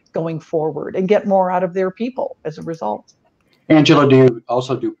perform going forward and get more out of their people as a result. Angela, do you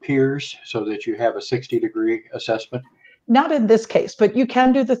also do peers so that you have a 60-degree assessment? Not in this case, but you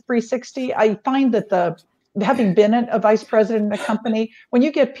can do the 360. I find that having been a vice president in a company, when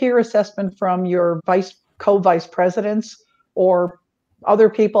you get peer assessment from your co-vice presidents or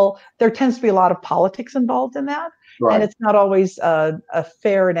other people, there tends to be a lot of politics involved in that. Right. And it's not always a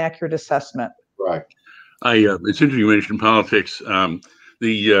fair and accurate assessment. Right. It's interesting you mentioned politics. One of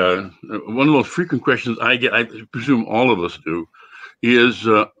the most frequent questions I get, I presume all of us do, is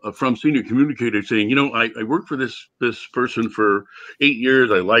from senior communicators saying, I worked for this person for 8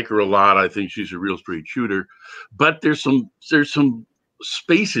 years. I like her a lot. I think she's a real straight shooter, but there's some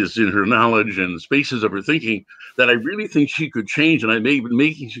spaces in her knowledge and spaces of her thinking that I really think she could change. And I may be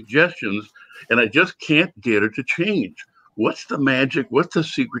making suggestions and I just can't get her to change. What's the magic? What's the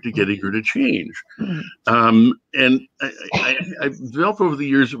secret to getting her to change? And I've developed over the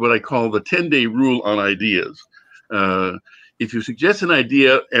years what I call the 10-day rule on ideas. If you suggest an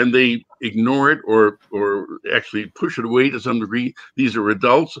idea and they ignore it or actually push it away to some degree, these are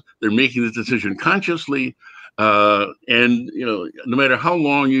adults. They're making this decision consciously. And no matter how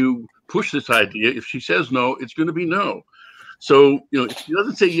long you push this idea, if she says no, it's going to be no. So if she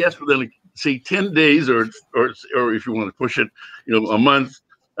doesn't say yes within say 10 days, or if you want to push it, a month,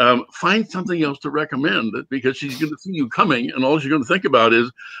 find something else to recommend, because she's going to see you coming, and all she's going to think about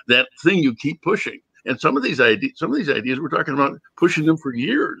is that thing you keep pushing. And some of these ideas we're talking about pushing them for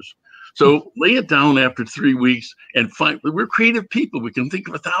years. So lay it down after 3 weeks and find. We're creative people. We can think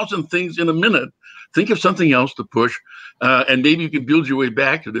of 1,000 things in a minute. Think of something else to push, and maybe you can build your way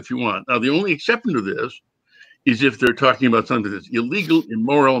back to it if you want. Now, the only exception to this is if they're talking about something that's illegal,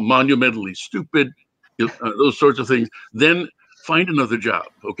 immoral, monumentally stupid, those sorts of things, then find another job,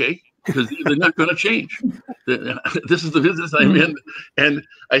 okay? Because they're not going to change. This is the business I'm in. And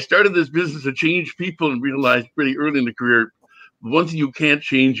I started this business to change people and realized pretty early in the career, one thing you can't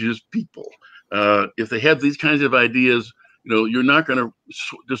change is people. If they have these kinds of ideas, you're not going to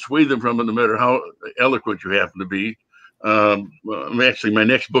dissuade them from it, no matter how eloquent you happen to be. Actually, my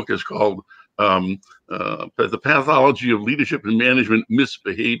next book is called The Pathology of Leadership and Management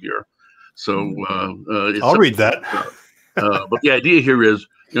Misbehavior. So I'll read that. But the idea here is,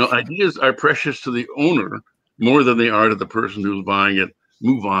 ideas are precious to the owner more than they are to the person who's buying it.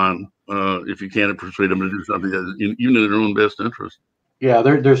 Move on if you can't persuade them to do something that is even in their own best interest. Yeah,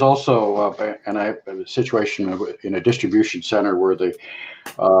 there's also, and I have a situation in a distribution center where the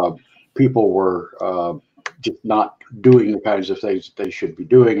people were just not doing the kinds of things they should be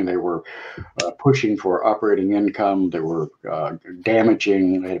doing, and they were pushing for operating income. They were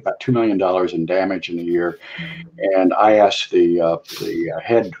damaging. They had about $2 million in damage in a year. And I asked the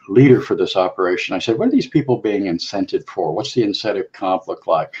head leader for this operation, I said, what are these people being incented for? What's the incentive comp look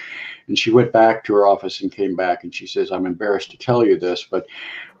like? And she went back to her office and came back, and she says, I'm embarrassed to tell you this, but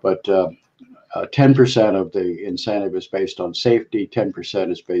 10% of the incentive is based on safety,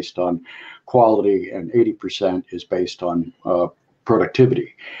 10% is based on quality, and 80% is based on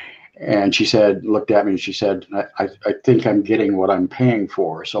productivity. And she said, looked at me and she said, I think I'm getting what I'm paying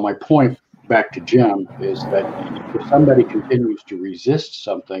for. So my point back to Jim is that if somebody continues to resist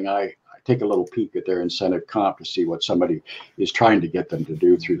something, I take a little peek at their incentive comp to see what somebody is trying to get them to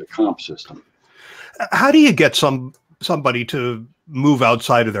do through the comp system. How do you get somebody to move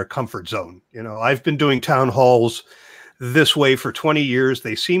outside of their comfort zone? I've been doing town halls this way for 20 years.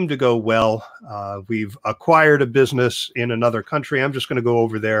 They seem to go well. We've acquired a business in another country. I'm just going to go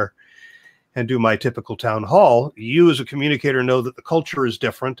over there and do my typical town hall. You as a communicator know that the culture is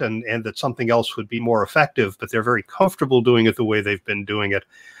different and that something else would be more effective, but they're very comfortable doing it the way they've been doing it.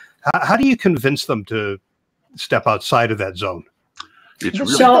 How do you convince them to step outside of that zone?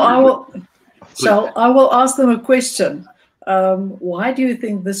 So I will ask them a question. Why do you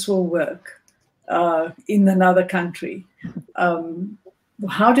think this will work in another country?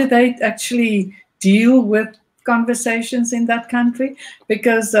 How do they actually deal with conversations in that country?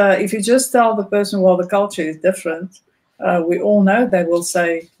 Because if you just tell the person, well, the culture is different, we all know they will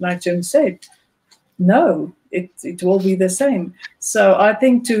say, like Jim said, no, it will be the same. So I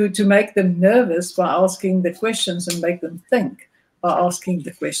think to make them nervous by asking the questions and make them think by asking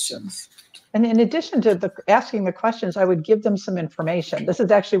the questions. And in addition to asking the questions, I would give them some information. This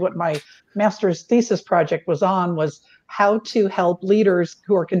is actually what my master's thesis project was how to help leaders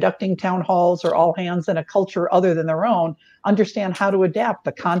who are conducting town halls or all hands in a culture other than their own understand how to adapt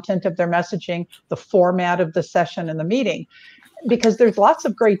the content of their messaging, the format of the session and the meeting. Because there's lots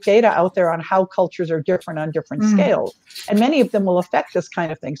of great data out there on how cultures are different on different scales. And many of them will affect this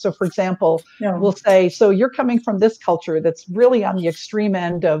kind of thing. So for example, we'll say, so you're coming from this culture that's really on the extreme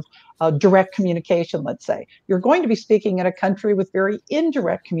end of direct communication, let's say. You're going to be speaking in a country with very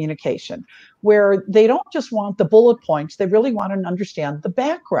indirect communication, where they don't just want the bullet points, they really want to understand the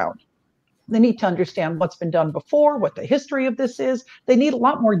background. They need to understand what's been done before, what the history of this is. They need a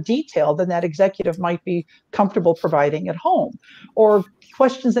lot more detail than that executive might be comfortable providing at home. Or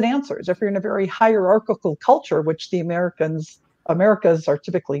questions and answers. If you're in a very hierarchical culture, which the Americas are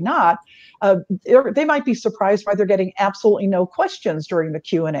typically not, they might be surprised why they're getting absolutely no questions during the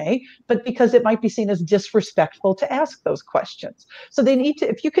Q&A, but because it might be seen as disrespectful to ask those questions. So they need to,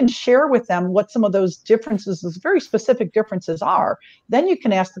 if you can share with them what some of those differences, those very specific differences are, then you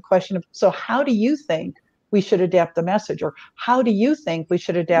can ask the question of, so how do you think we should adapt the message? Or how do you think we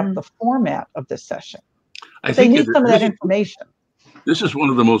should adapt the format of this session? They need some of that information. This is one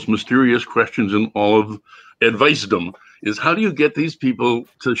of the most mysterious questions in all of advicedom, is how do you get these people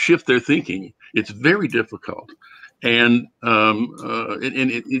to shift their thinking? It's very difficult. And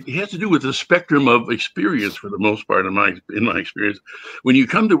it has to do with the spectrum of experience for the most part, in my experience. When you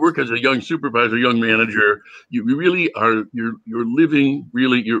come to work as a young supervisor, young manager, you really are, you're living,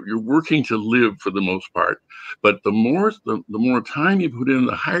 really, you're working to live for the most part. But the more time you put in,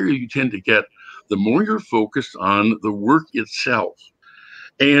 the higher you tend to get, the more you're focused on the work itself.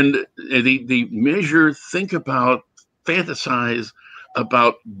 And they measure, think about, fantasize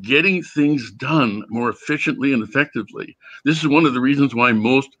about getting things done more efficiently and effectively. This is one of the reasons why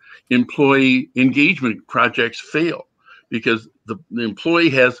most employee engagement projects fail, because the employee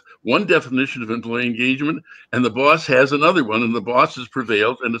has one definition of employee engagement and the boss has another one, and the boss has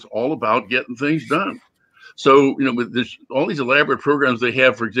prevailed, and it's all about getting things done. So, with all these elaborate programs they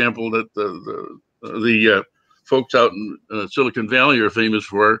have, for example, that the folks out in Silicon Valley are famous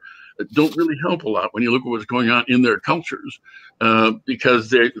for, don't really help a lot when you look at what's going on in their cultures,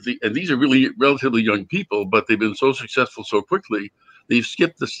 because and these are really relatively young people, but they've been so successful so quickly, they've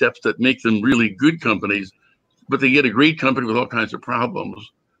skipped the steps that make them really good companies, but they get a great company with all kinds of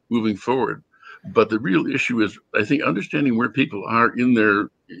problems moving forward. But the real issue is, I think, understanding where people are in their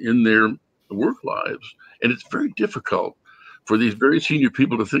work lives. And it's very difficult for these very senior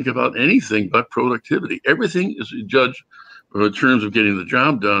people to think about anything but productivity. Everything is judged in terms of getting the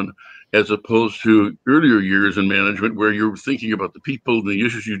job done, as opposed to earlier years in management where you're thinking about the people and the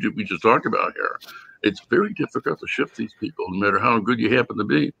issues we just talked about here. It's very difficult to shift these people, no matter how good you happen to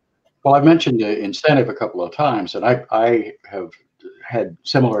be. Well, I mentioned the incentive a couple of times, and I have had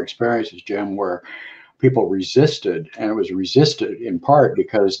similar experiences, Jim, where people resisted, and it was resisted in part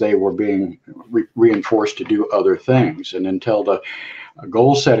because they were being reinforced to do other things. And until the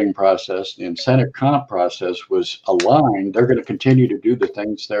goal setting process, the incentive comp process was aligned, they're going to continue to do the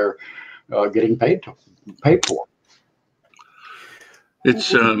things they're getting paid for.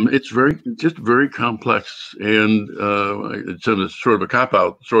 It's very complex, and it's a sort of a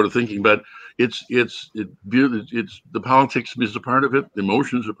cop-out sort of thinking, but it's the politics is a part of it, the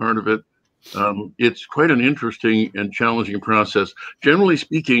emotions are part of it. It's quite an interesting and challenging process. Generally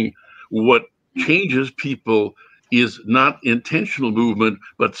speaking, what changes people is not intentional movement,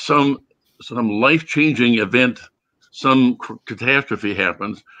 but some life-changing event, some catastrophe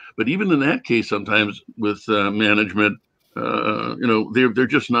happens. But even in that case, sometimes with management, they're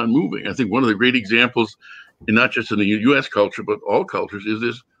just not moving. I think one of the great examples, and not just in the U.S. culture, but all cultures, is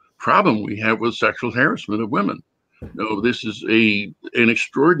this problem we have with sexual harassment of women. This is an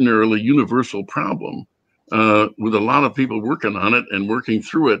extraordinarily universal problem with a lot of people working on it and working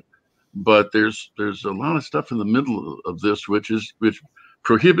through it. But there's a lot of stuff in the middle of this, which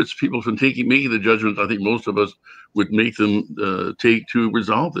prohibits people from making the judgments I think most of us would make them take to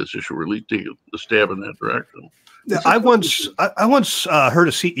resolve this issue, or at least take a stab in that direction. I once heard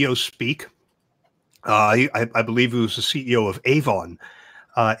a CEO speak. I believe he was the CEO of Avon,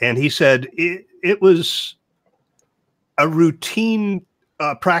 and he said it was a routine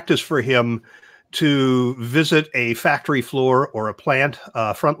practice for him to visit a factory floor or a plant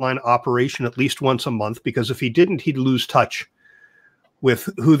frontline operation at least once a month, because if he didn't, he'd lose touch with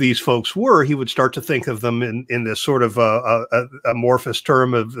who these folks were. He would start to think of them in this sort of amorphous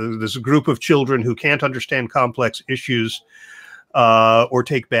term of this group of children who can't understand complex issues or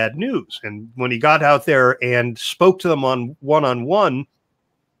take bad news. And when he got out there and spoke to them on one-on-one,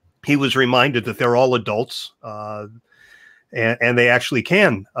 he was reminded that they're all adults, and they actually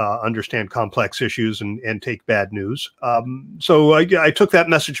can understand complex issues and take bad news. So I took that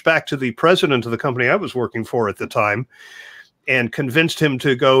message back to the president of the company I was working for at the time, and convinced him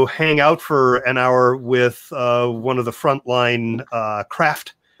to go hang out for an hour with one of the frontline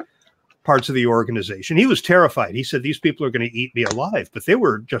craft parts of the organization. He was terrified. He said, these people are going to eat me alive. But they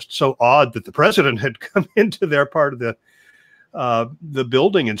were just so awed that the president had come into their part of the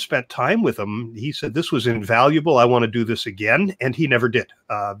building and spent time with them. He said, this was invaluable. I want to do this again. And he never did,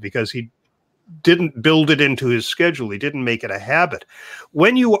 because he didn't build it into his schedule. He didn't make it a habit.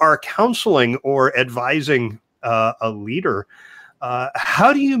 When you are counseling or advising a leader,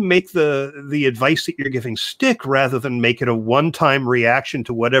 how do you make the advice that you're giving stick rather than make it a one-time reaction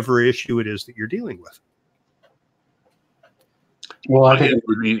to whatever issue it is that you're dealing with? Well, I think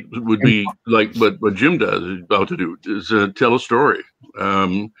it would be like what Jim does is about to do, is tell a story.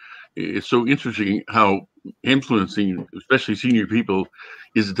 It's so interesting how influencing, especially senior people,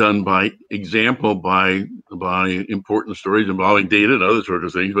 is done by example, by important stories involving data and other sorts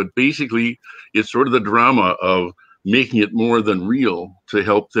of things. But basically, it's sort of the drama of making it more than real to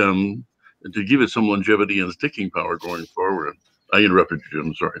help them, to give it some longevity and sticking power going forward. I interrupted you,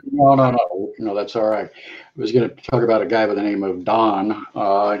 Jim. Sorry. No, that's all right. I was going to talk about a guy by the name of Don.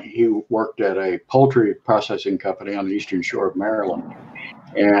 He worked at a poultry processing company on the eastern shore of Maryland,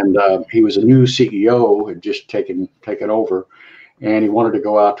 and he was a new CEO, had just taken over, and he wanted to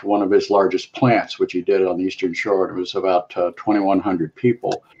go out to one of his largest plants, which he did on the eastern shore. It was about 2,100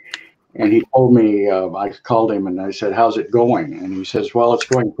 people. And he told me, I called him and I said, how's it going? And he says, well, it's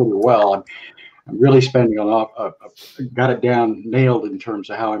going pretty well. I'm really spending got it down, nailed in terms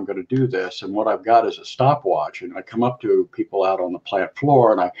of how I'm going to do this. And what I've got is a stopwatch. And I come up to people out on the plant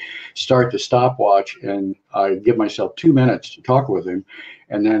floor and I start the stopwatch and I give myself 2 minutes to talk with him.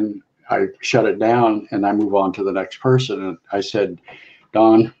 And then I shut it down and I move on to the next person. And I said,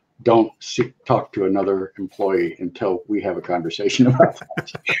 Don, don't talk to another employee until we have a conversation about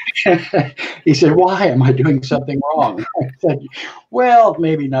that. He said, why? Am I doing something wrong? I said, well,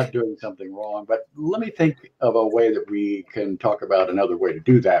 maybe not doing something wrong, but let me think of a way that we can talk about another way to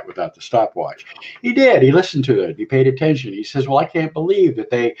do that without the stopwatch. He did. He listened to it. He paid attention. He says, well, I can't believe that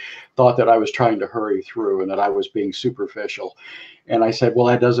they thought that I was trying to hurry through and that I was being superficial. And I said, well,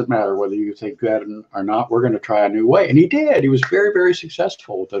 that doesn't matter whether you think that or not. We're going to try a new way. And he did. He was very, very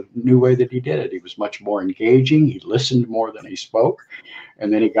successful with the new way that he did it. He was much more engaging. He listened more than he spoke.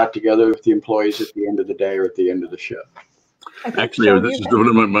 And then he got together with the employees at the end of the day or at the end of the shift. Actually, this is one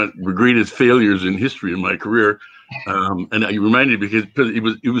of my greatest failures in history in my career. And you reminded me because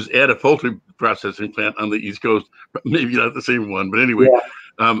it was at a poultry processing plant on the East Coast, maybe not the same one, but anyway, yeah.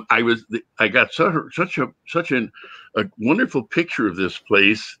 I got such a wonderful picture of this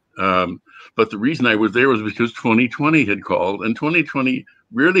place. But the reason I was there was because 2020 had called, and 2020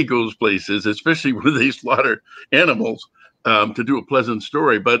 rarely goes places, especially when they slaughter animals, to do a pleasant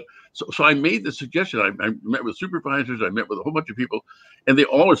story. But so I made the suggestion. I met with supervisors. I met with a whole bunch of people, and they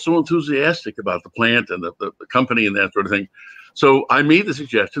all are so enthusiastic about the plant and the company and that sort of thing. So I made the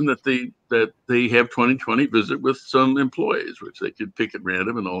suggestion that they have 2020 visit with some employees, which they could pick at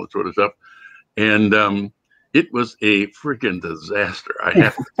random and all that sort of stuff. And it was a freaking disaster, I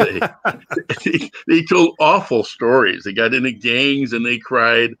have to say. They told awful stories. They got into gangs and they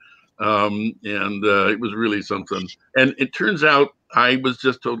cried. And it was really something. And it turns out I was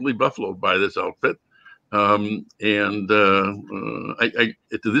just totally buffaloed by this outfit. I to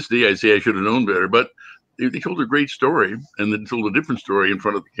this day, I say I should have known better, but they told a great story and then told a different story in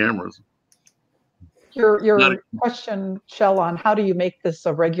front of the cameras. Your question, Shell, on how do you make this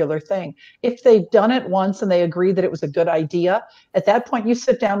a regular thing? If they've done it once and they agree that it was a good idea, at that point you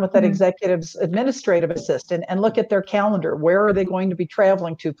sit down with that executive's administrative assistant and look at their calendar. Where are they going to be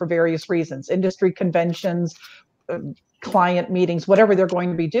traveling to for various reasons? Industry conventions, client meetings, whatever they're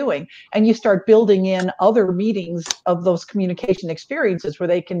going to be doing. And you start building in other meetings of those communication experiences where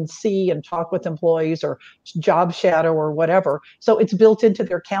they can see and talk with employees or job shadow or whatever. So it's built into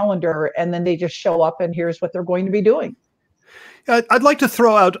their calendar, and then they just show up and here's what they're going to be doing. I'd like to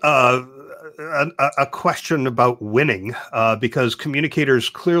throw out a question about winning, because communicators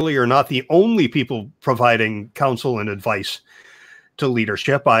clearly are not the only people providing counsel and advice to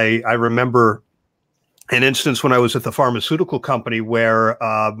leadership. I remember an instance when I was at the pharmaceutical company where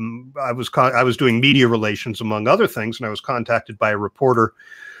I was doing media relations, among other things, and I was contacted by a reporter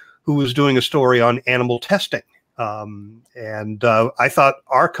who was doing a story on animal testing. I thought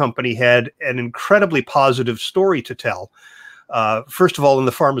our company had an incredibly positive story to tell. First of all, in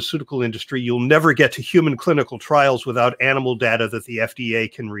the pharmaceutical industry, you'll never get to human clinical trials without animal data that the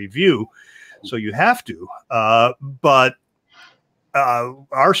FDA can review. So you have to. But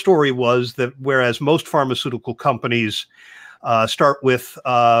our story was that whereas most pharmaceutical companies start with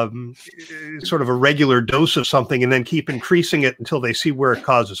sort of a regular dose of something and then keep increasing it until they see where it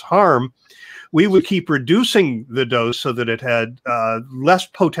causes harm, we would keep reducing the dose so that it had less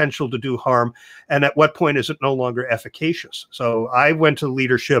potential to do harm. And at what point is it no longer efficacious? So I went to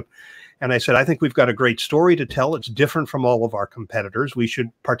leadership and I said, I think we've got a great story to tell. It's different from all of our competitors. We should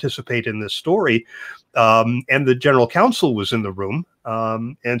participate in this story. And the general counsel was in the room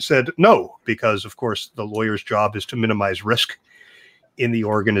and said no, because, of course, the lawyer's job is to minimize risk in the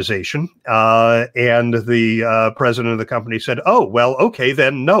organization. And the president of the company said, oh, well, okay,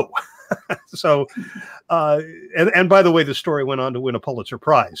 then no. So, and by the way, the story went on to win a Pulitzer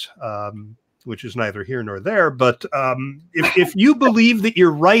Prize. Which is neither here nor there. But if you believe that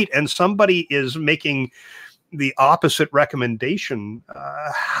you're right and somebody is making the opposite recommendation,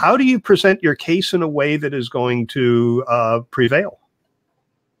 how do you present your case in a way that is going to prevail?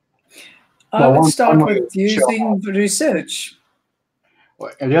 I would start with using research.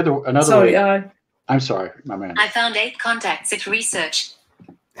 And another sorry, way. I'm sorry, my man. I found 8 contacts at research.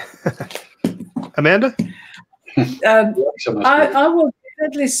 Amanda? I will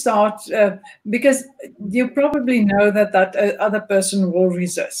definitely start because you probably know that other person will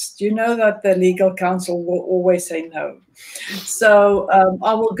resist. You know that the legal counsel will always say no. So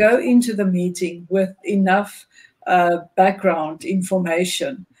I will go into the meeting with enough background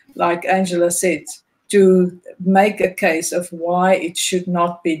information, like Angela said, to make a case of why it should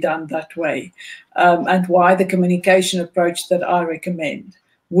not be done that way, and why the communication approach that I recommend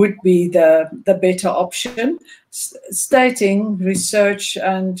would be the better option, stating research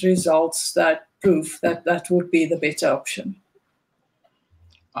and results that prove that would be the better option.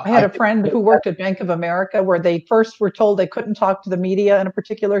 I had a friend who worked at Bank of America where they first were told they couldn't talk to the media in a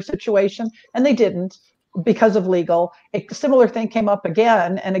particular situation, and they didn't. because of legal. A similar thing came up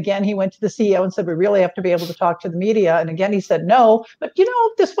again. And again, he went to the CEO and said, we really have to be able to talk to the media. And again, he said, no, but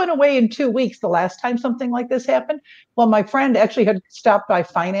this went away in 2 weeks the last time something like this happened. Well, my friend actually had stopped by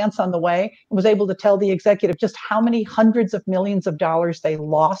finance on the way and was able to tell the executive just how many hundreds of millions of dollars they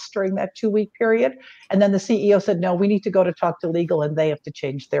lost during that 2-week period. And then the CEO said, no, we need to go to talk to legal and they have to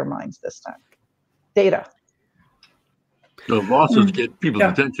change their minds this time. Data. The losses get people's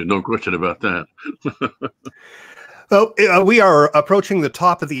attention, no question about that. Well, we are approaching the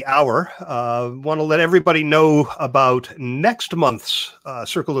top of the hour. Want to let everybody know about next month's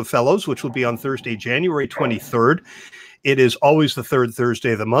Circle of Fellows, which will be on Thursday, January 23rd. It is always the third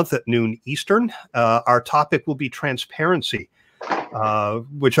Thursday of the month at noon Eastern. Our topic will be transparency,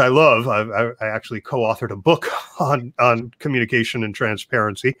 which I love. I actually co-authored a book on communication and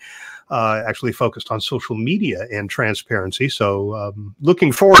transparency, actually focused on social media and transparency. So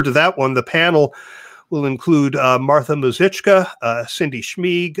looking forward to that one. The panel will include Martha Muzichka, Cindy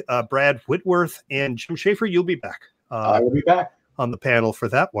Schmieg, Brad Whitworth, and Jim Schaefer. You'll be back. I will be back on the panel for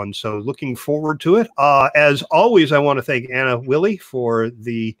that one. So looking forward to it. As always, I want to thank Anna Willey for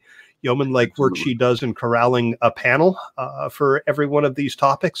the yeoman-like work she does in corralling a panel for every one of these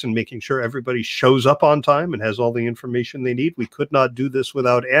topics and making sure everybody shows up on time and has all the information they need. We could not do this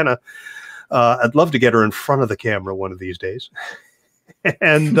without Anna. I'd love to get her in front of the camera one of these days.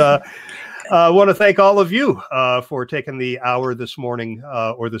 And I want to thank all of you for taking the hour this morning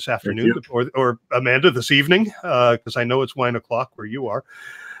or this afternoon or Amanda this evening, because I know it's 9 o'clock where you are.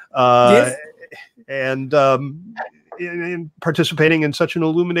 Yes. And in participating in such an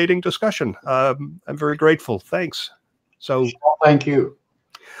illuminating discussion. I'm very grateful. Thanks. So thank you.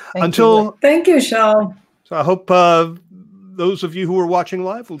 Thank you, Charles. So I hope those of you who are watching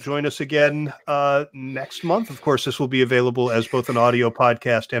live will join us again next month. Of course, this will be available as both an audio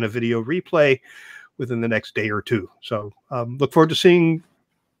podcast and a video replay within the next day or two. So look forward to seeing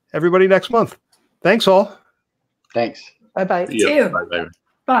everybody next month. Thanks all. Thanks. Bye-bye. Yeah, bye-bye.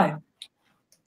 Bye.